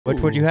What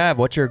would you have?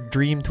 What's your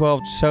Dream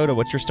 12 soda?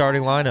 What's your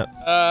starting lineup?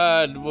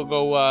 We'll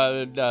go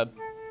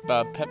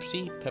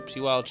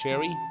Pepsi Wild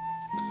Cherry,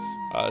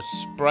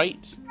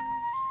 Sprite,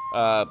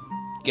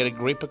 get a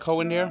Grape-A-Co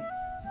in there,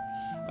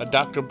 a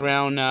Dr.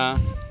 Brown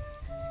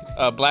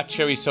Black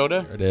Cherry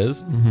Soda. There it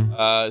is.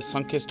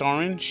 Sunkissed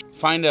Orange.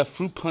 Find a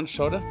Fruit Punch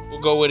Soda.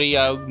 We'll go with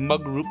a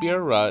Mug Root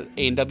Beer,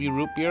 A&W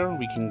Root Beer.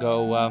 We can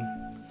go,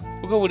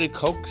 we'll go with a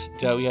Coke.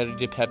 We had to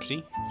do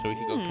Pepsi, so we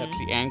could go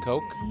Pepsi and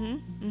Coke.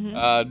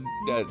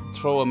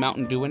 Throw a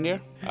Mountain Dew in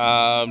there.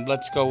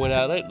 Let's go with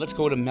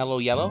a Mellow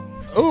Yellow.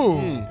 Ooh.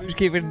 Who's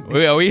keeping?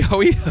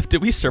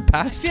 Did we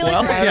surpass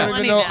 12? I don't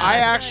even know. now. I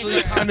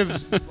actually kind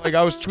of, like,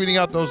 I was tweeting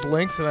out those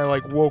links, and I,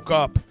 like, woke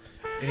up,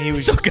 and he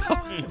was just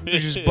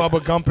Bubba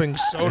Gumping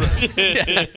sodas.